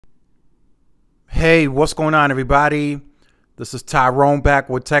Hey, what's going on, everybody? This is Tyrone back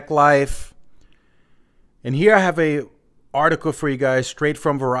with Tech Life. And here I have a article for you guys straight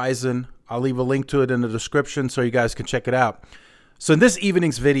from Verizon. I'll leave a link to it in the description so you guys can check it out. So in this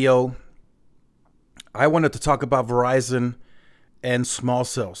evening's video, I wanted to talk about Verizon and small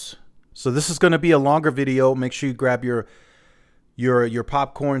cells. So this is going to be a longer video. Make sure you grab your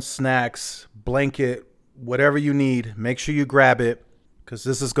popcorn, snacks, blanket, whatever you need. Make sure you grab it because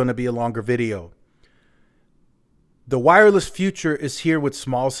this is going to be a longer video. The wireless future is here with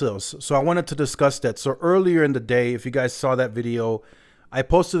small cells. So I wanted to discuss that. So earlier in the day, if you guys saw that video, I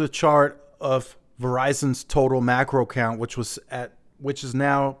posted a chart of Verizon's total macro count, which is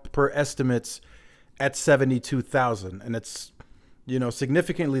now per estimates at 72,000. And it's,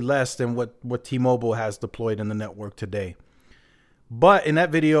 significantly less than what T-Mobile has deployed in the network today. But in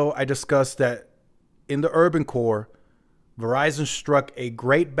that video, I discussed that in the urban core, Verizon struck a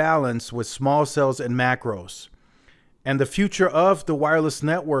great balance with small cells and macros. And the future of the wireless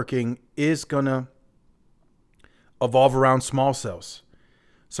networking is going to evolve around small cells.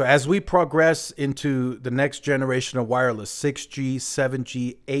 So as we progress into the next generation of wireless, 6G,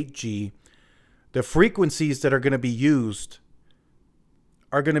 7G, 8G, the frequencies that are going to be used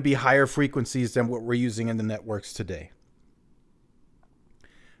are going to be higher frequencies than what we're using in the networks today.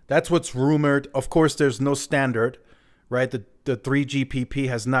 That's what's rumored. Of course, there's no standard, right? The 3GPP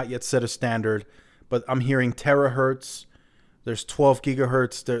has not yet set a standard. But I'm hearing terahertz. There's 12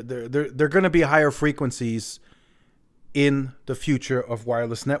 gigahertz. They're going to be higher frequencies in the future of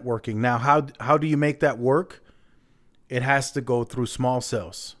wireless networking. Now, how do you make that work? It has to go through small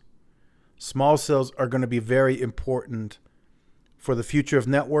cells. Small cells are going to be very important for the future of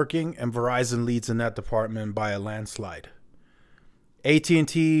networking, and Verizon leads in that department by a landslide.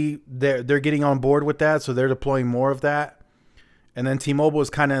 AT&T, they're getting on board with that, so they're deploying more of that. And then T-Mobile is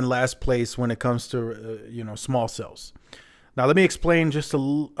kind of in last place when it comes to, small cells. Now, let me explain just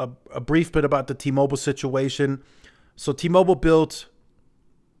a brief bit about the T-Mobile situation. So T-Mobile built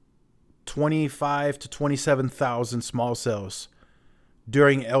 25 to 27,000 small cells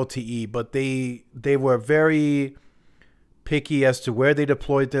during LTE, but they were very picky as to where they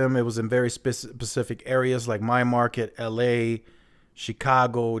deployed them. It was in very specific areas like my market, LA,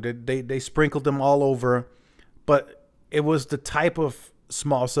 Chicago. They sprinkled them all over, but it was the type of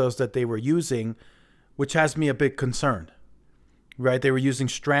small cells that they were using, which has me a bit concerned, right? They were using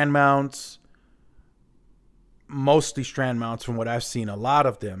strand mounts, mostly strand mounts from what I've seen, a lot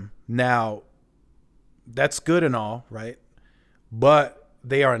of them. Now, that's good and all, right? But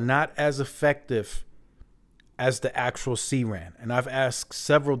they are not as effective as the actual C-RAN. And I've asked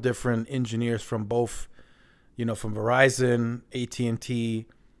several different engineers from both, from Verizon, AT&T,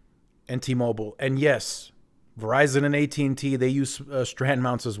 and T-Mobile. And yes, Verizon and AT&T, they use strand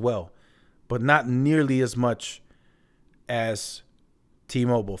mounts as well, but not nearly as much as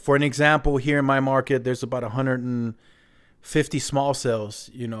T-Mobile. For an example, here in my market, there's about 150 small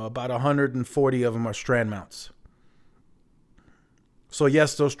cells. About 140 of them are strand mounts. So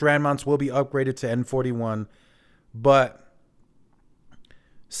yes, those strand mounts will be upgraded to N41, but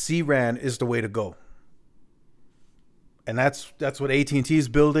C-RAN is the way to go. And that's what AT&T is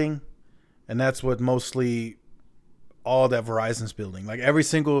building, and that's what mostly all that Verizon's building. Like every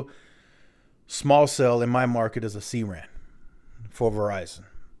single small cell in my market is a C-RAN for Verizon.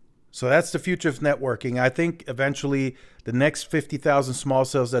 So that's the future of networking. I think eventually the next 50,000 small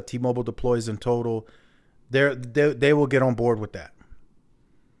cells that T-Mobile deploys in total, they will get on board with that.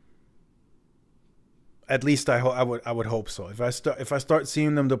 At least I would hope so. If I start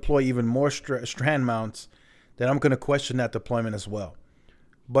seeing them deploy even more strand mounts, then I'm going to question that deployment as well.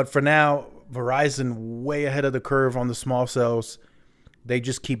 But for now, Verizon way ahead of the curve on the small cells. They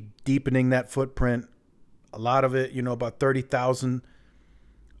just keep deepening that footprint. A lot of it, about 30,000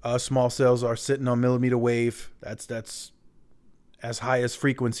 small cells are sitting on millimeter wave. That's as high as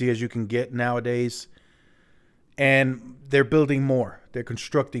frequency as you can get nowadays. And they're building more. They're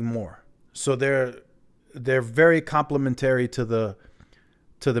constructing more. So they're very complementary to the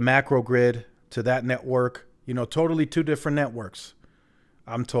macro grid, to that network. Totally two different networks.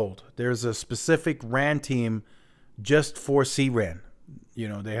 I'm told there's a specific RAN team just for C-RAN.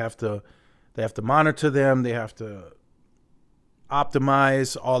 They have to monitor them. They have to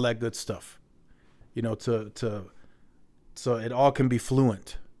optimize all that good stuff, so it all can be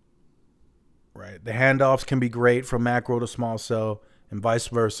fluent, right? The handoffs can be great from macro to small cell and vice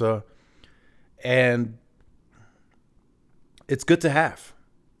versa. And it's good to have.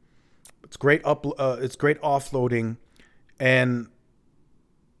 It's great it's great offloading. And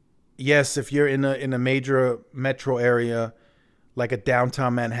yes, if you're in a major metro area, like a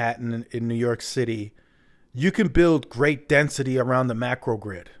downtown Manhattan in New York City, you can build great density around the macro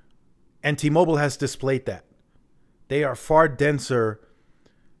grid. And T-Mobile has displayed that. They are far denser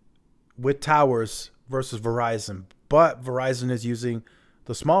with towers versus Verizon, but Verizon is using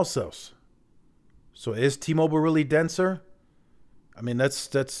the small cells. So is T-Mobile really denser? I mean,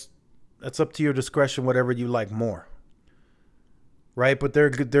 that's up to your discretion, whatever you like more. Right? But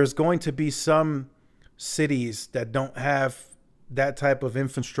there's going to be some cities that don't have that type of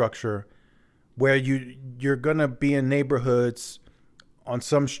infrastructure where you're going to be in neighborhoods, on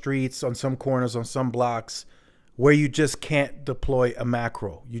some streets, on some corners, on some blocks, where you just can't deploy a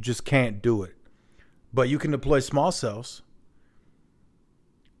macro. You just can't do it. But you can deploy small cells.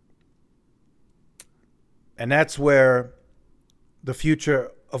 And that's where the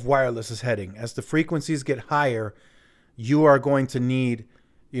future of wireless is heading. As the frequencies get higher, you are going to need,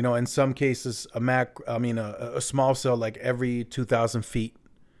 in some cases, a small cell like every 2,000 feet,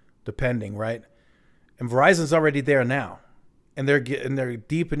 depending, right? And Verizon's already there now, and they're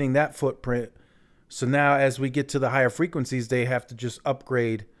deepening that footprint. So now, as we get to the higher frequencies, they have to just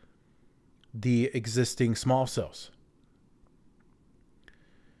upgrade the existing small cells.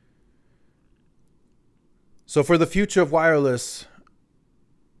 So for the future of wireless,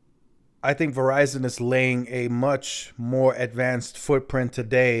 I think Verizon is laying a much more advanced footprint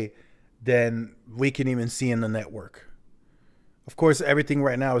today than we can even see in the network. Of course, everything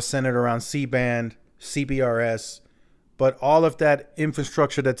right now is centered around C-band, CBRS, but all of that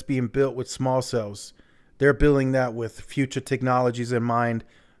infrastructure that's being built with small cells, they're building that with future technologies in mind,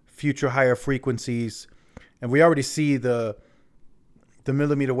 future higher frequencies. And we already see the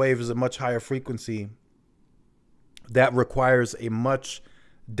millimeter wave is a much higher frequency that requires a much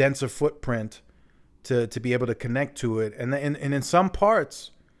denser footprint to be able to connect to it. And in some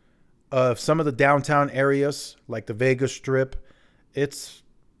parts of some of the downtown areas, like the Vegas Strip, it's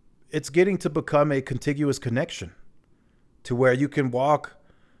getting to become a contiguous connection to where you can walk,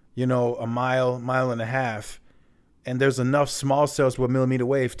 a mile and a half, and there's enough small cells with millimeter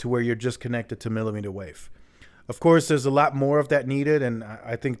wave to where you're just connected to millimeter wave. Of course, there's a lot more of that needed, and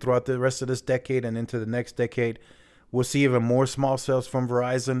I think throughout the rest of this decade and into the next decade, we'll see even more small cells from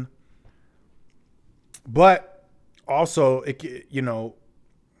Verizon. But also,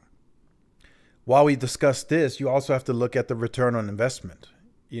 while we discuss this, you also have to look at the return on investment.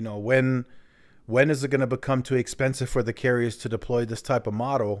 When is it going to become too expensive for the carriers to deploy this type of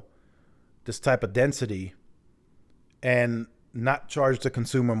model, this type of density, and not charge the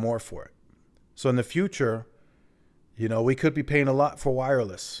consumer more for it? So in the future, we could be paying a lot for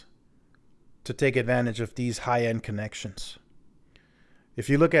wireless to take advantage of these high-end connections. If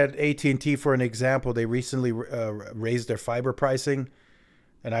you look at AT&T for an example, they recently raised their fiber pricing,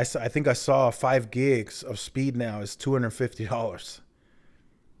 and I think I saw 5 gigs of speed now is $250.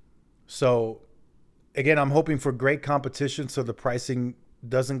 So again, I'm hoping for great competition so the pricing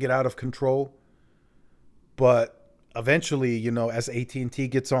doesn't get out of control. But eventually, as AT&T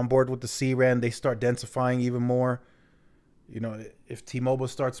gets on board with the C-RAN, they start densifying even more. If T-Mobile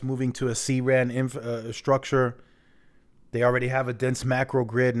starts moving to a C-RAN structure, they already have a dense macro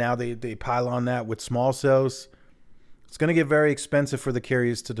grid. Now they pile on that with small cells. It's going to get very expensive for the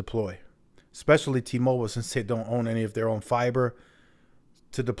carriers to deploy, especially T-Mobile, since they don't own any of their own fiber.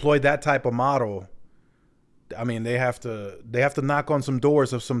 To deploy that type of model, I mean, they have to knock on some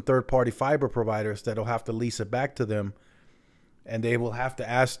doors of some third-party fiber providers that'll have to lease it back to them, and they will have to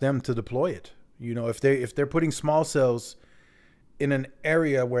ask them to deploy it. If they're putting small cells in an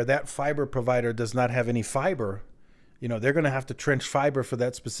area where that fiber provider does not have any fiber, they're going to have to trench fiber for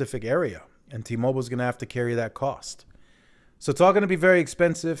that specific area, and T-Mobile's going to have to carry that cost. So it's all going to be very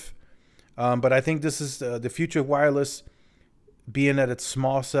expensive, but I think this is the future of wireless, being that it's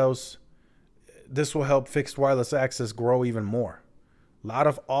small cells. This will help fixed wireless access grow even more. A lot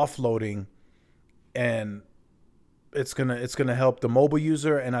of offloading, and it's gonna help the mobile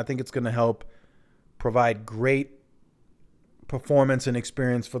user, and I think it's gonna help provide great performance and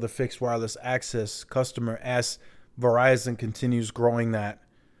experience for the fixed wireless access customer as Verizon continues growing that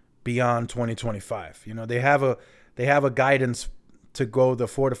beyond 2025. They have a guidance to go the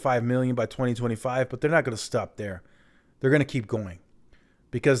 4 to 5 million by 2025, but they're not going to stop there. They're going to keep going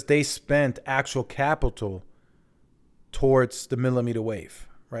because they spent actual capital towards the millimeter wave,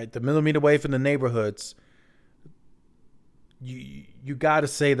 right? The millimeter wave in the neighborhoods, you got to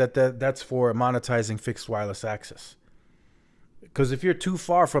say that's for monetizing fixed wireless access. Because if you're too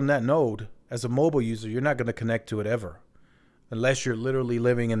far from that node as a mobile user, you're not going to connect to it ever unless you're literally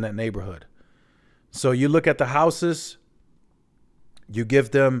living in that neighborhood. So you look at the houses, you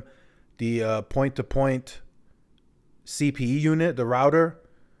give them the point-to-point CPE unit, the router,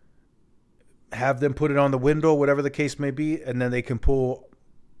 have them put it on the window, whatever the case may be, and then they can pull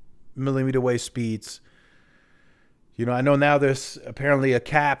millimeter wave speeds. You know, I know now there's apparently a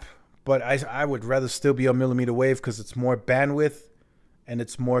cap, but I would rather still be on millimeter wave because it's more bandwidth and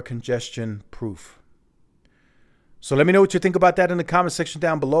it's more congestion proof. So let me know what you think about that in the comment section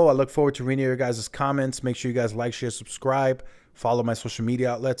down below. I look forward to reading your guys' comments. Make sure you guys like, share, subscribe. Follow my social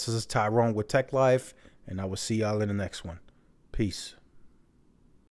media outlets. This is Tyrone with Tech Life, and I will see y'all in the next one. Peace.